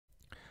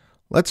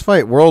Let's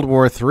fight World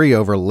War III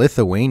over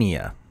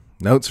Lithuania.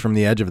 Notes from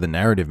the edge of the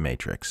narrative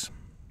matrix.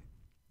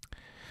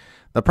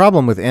 The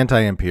problem with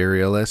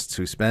anti-imperialists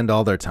who spend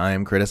all their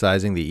time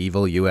criticizing the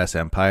evil U.S.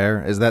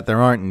 empire is that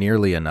there aren't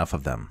nearly enough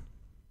of them.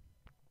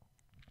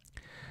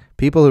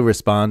 People who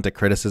respond to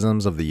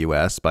criticisms of the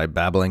U.S. by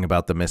babbling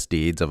about the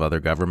misdeeds of other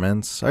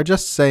governments are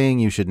just saying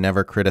you should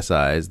never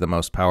criticize the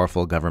most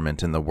powerful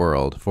government in the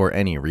world for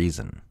any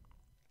reason.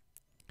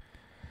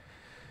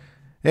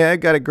 Yeah, I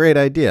got a great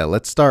idea.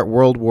 Let's start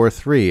World War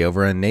III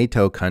over a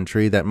NATO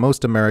country that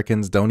most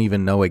Americans don't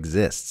even know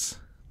exists.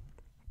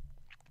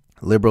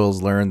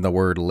 Liberals learned the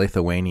word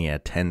Lithuania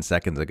 10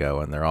 seconds ago,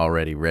 and they're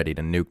already ready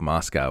to nuke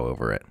Moscow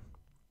over it.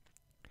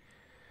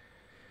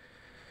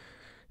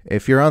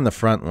 If you're on the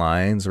front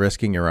lines,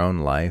 risking your own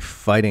life,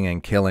 fighting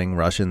and killing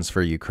Russians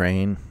for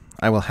Ukraine,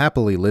 I will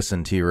happily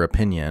listen to your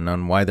opinion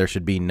on why there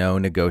should be no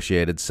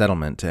negotiated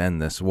settlement to end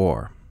this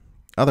war.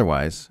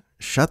 Otherwise,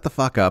 shut the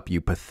fuck up, you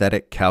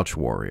pathetic couch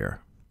warrior.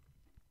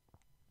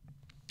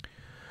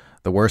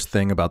 The worst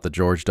thing about the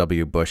George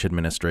W. Bush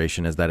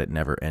administration is that it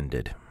never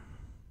ended.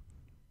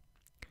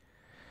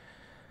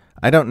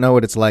 I don't know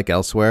what it's like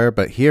elsewhere,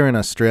 but here in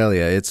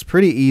Australia, it's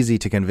pretty easy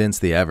to convince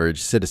the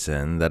average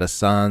citizen that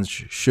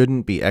Assange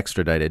shouldn't be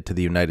extradited to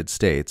the United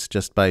States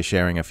just by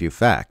sharing a few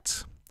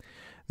facts.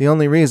 The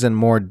only reason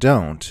more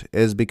don't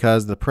is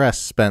because the press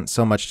spent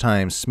so much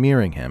time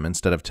smearing him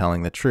instead of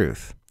telling the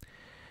truth.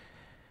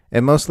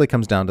 It mostly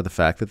comes down to the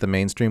fact that the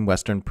mainstream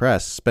Western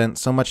press spent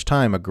so much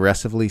time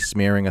aggressively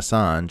smearing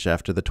Assange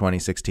after the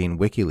 2016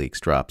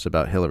 WikiLeaks drops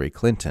about Hillary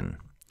Clinton.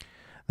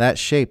 That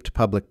shaped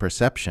public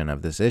perception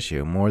of this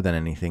issue more than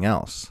anything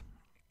else.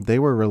 They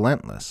were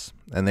relentless,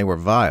 and they were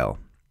vile.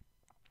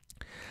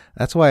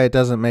 That's why it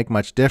doesn't make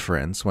much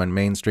difference when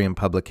mainstream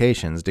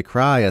publications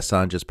decry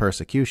Assange's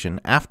persecution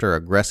after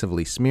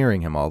aggressively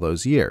smearing him all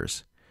those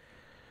years.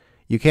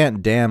 You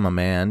can't damn a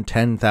man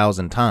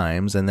 10,000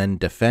 times and then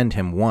defend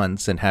him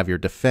once and have your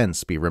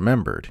defense be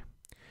remembered.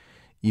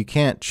 You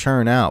can't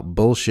churn out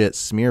bullshit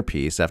smear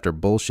piece after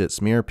bullshit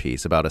smear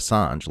piece about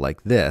Assange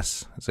like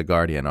this. It's a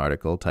Guardian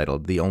article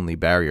titled "The Only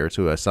Barrier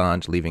to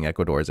Assange Leaving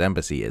Ecuador's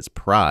Embassy is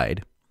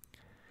Pride."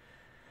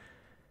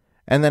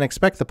 And then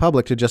expect the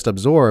public to just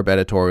absorb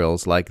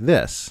editorials like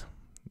this.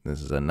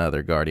 This is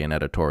another Guardian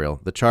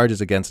editorial. "The charges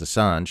against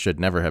Assange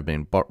should never have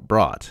been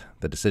brought.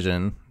 The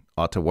decision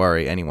ought to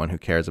worry anyone who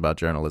cares about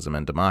journalism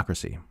and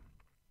democracy."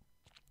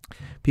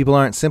 People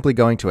aren't simply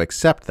going to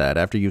accept that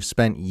after you've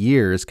spent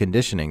years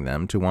conditioning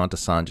them to want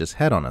Assange's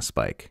head on a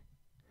spike.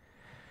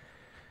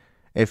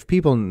 If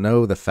people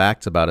know the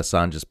facts about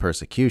Assange's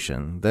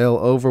persecution, they'll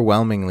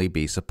overwhelmingly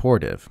be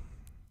supportive.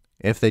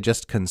 If they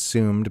just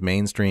consumed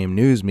mainstream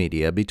news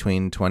media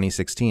between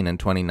 2016 and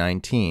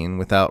 2019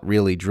 without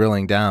really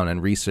drilling down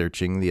and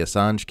researching the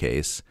Assange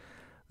case,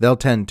 they'll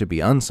tend to be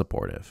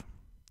unsupportive.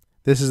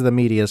 This is the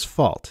media's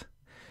fault.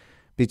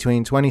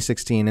 Between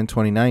 2016 and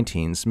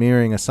 2019,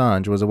 smearing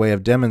Assange was a way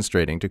of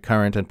demonstrating to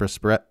current and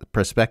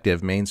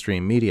prospective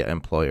mainstream media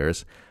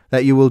employers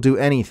that you will do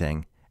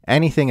anything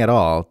at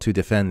all, to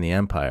defend the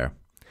empire.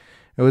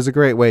 It was a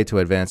great way to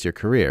advance your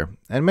career,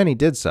 and many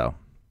did so.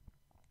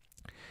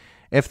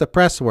 If the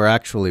press were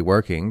actually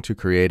working to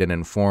create an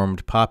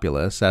informed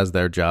populace, as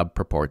their job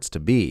purports to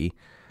be,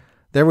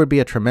 there would be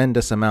a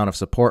tremendous amount of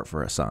support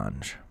for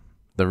Assange.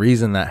 The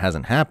reason that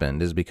hasn't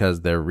happened is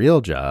because their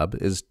real job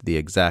is the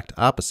exact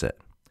opposite: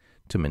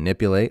 to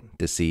manipulate,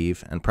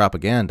 deceive, and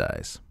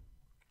propagandize.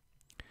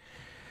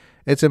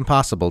 It's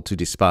impossible to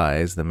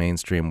despise the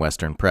mainstream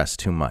Western press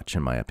too much,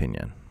 in my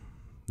opinion.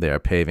 They are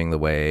paving the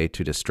way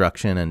to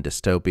destruction and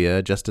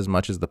dystopia just as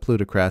much as the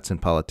plutocrats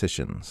and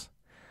politicians.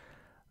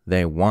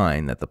 They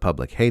whine that the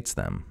public hates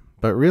them,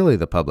 but really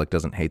the public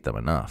doesn't hate them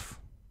enough.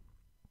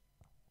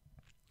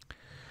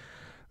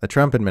 The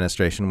Trump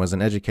administration was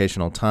an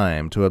educational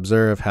time to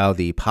observe how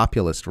the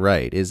populist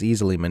right is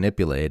easily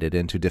manipulated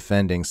into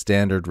defending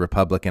standard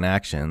Republican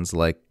actions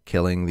like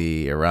killing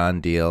the Iran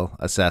deal,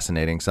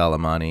 assassinating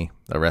Soleimani,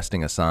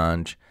 arresting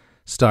Assange,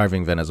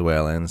 starving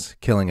Venezuelans,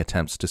 killing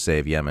attempts to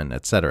save Yemen,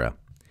 etc.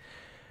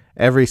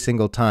 Every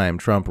single time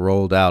Trump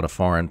rolled out a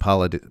foreign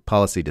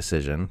policy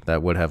decision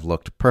that would have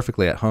looked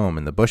perfectly at home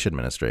in the Bush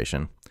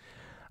administration,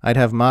 I'd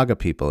have MAGA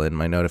people in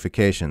my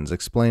notifications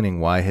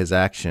explaining why his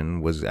action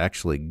was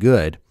actually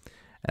good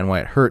and why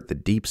it hurt the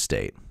deep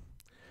state.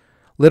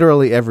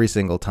 Literally every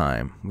single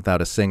time,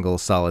 without a single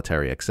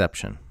solitary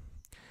exception.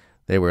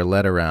 They were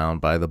led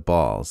around by the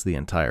balls the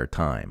entire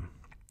time.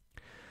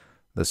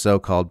 The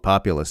so-called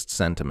populist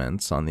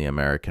sentiments on the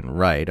American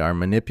right are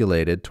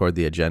manipulated toward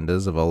the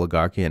agendas of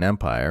oligarchy and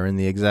empire in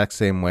the exact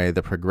same way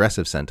the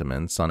progressive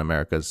sentiments on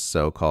America's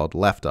so-called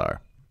left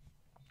are.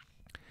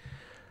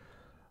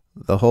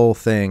 The whole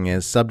thing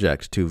is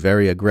subject to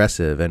very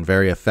aggressive and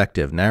very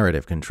effective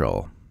narrative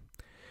control.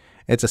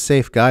 It's a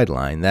safe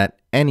guideline that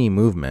any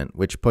movement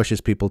which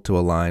pushes people to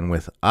align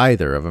with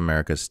either of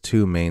America's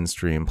two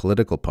mainstream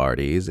political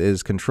parties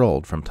is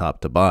controlled from top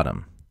to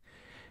bottom.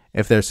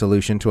 If their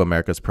solution to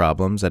America's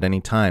problems at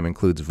any time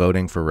includes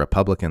voting for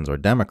Republicans or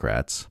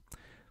Democrats,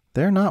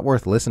 they're not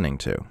worth listening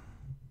to.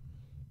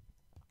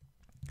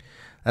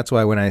 That's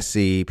why when I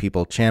see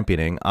people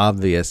championing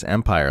obvious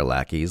empire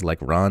lackeys like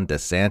Ron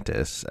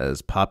DeSantis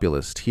as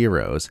populist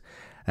heroes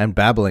and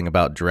babbling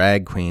about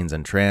drag queens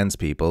and trans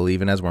people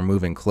even as we're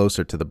moving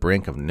closer to the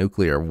brink of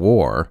nuclear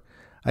war,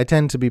 I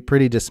tend to be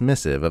pretty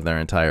dismissive of their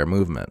entire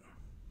movement.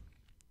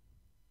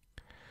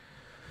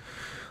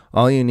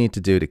 All you need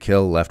to do to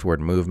kill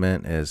leftward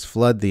movement is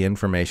flood the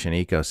information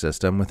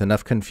ecosystem with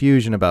enough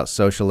confusion about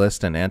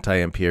socialist and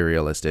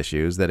anti-imperialist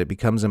issues that it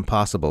becomes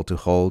impossible to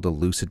hold a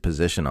lucid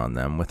position on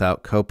them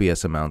without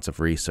copious amounts of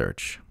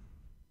research.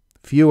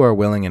 Few are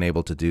willing and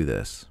able to do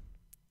this.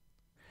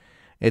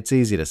 It's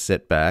easy to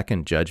sit back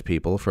and judge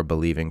people for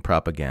believing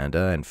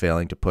propaganda and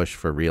failing to push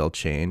for real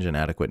change in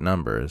adequate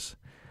numbers.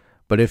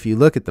 But if you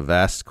look at the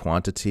vast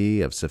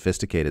quantity of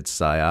sophisticated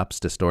psyops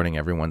distorting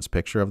everyone's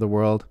picture of the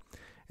world,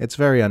 it's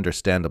very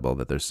understandable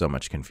that there's so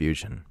much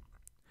confusion.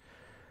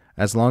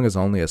 As long as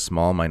only a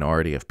small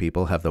minority of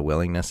people have the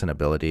willingness and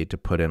ability to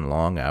put in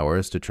long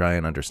hours to try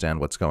and understand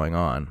what's going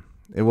on,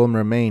 it will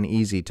remain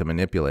easy to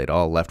manipulate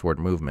all leftward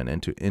movement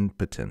into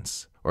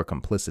impotence or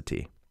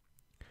complicity.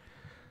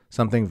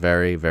 Something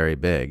very, very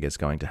big is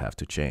going to have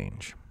to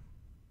change.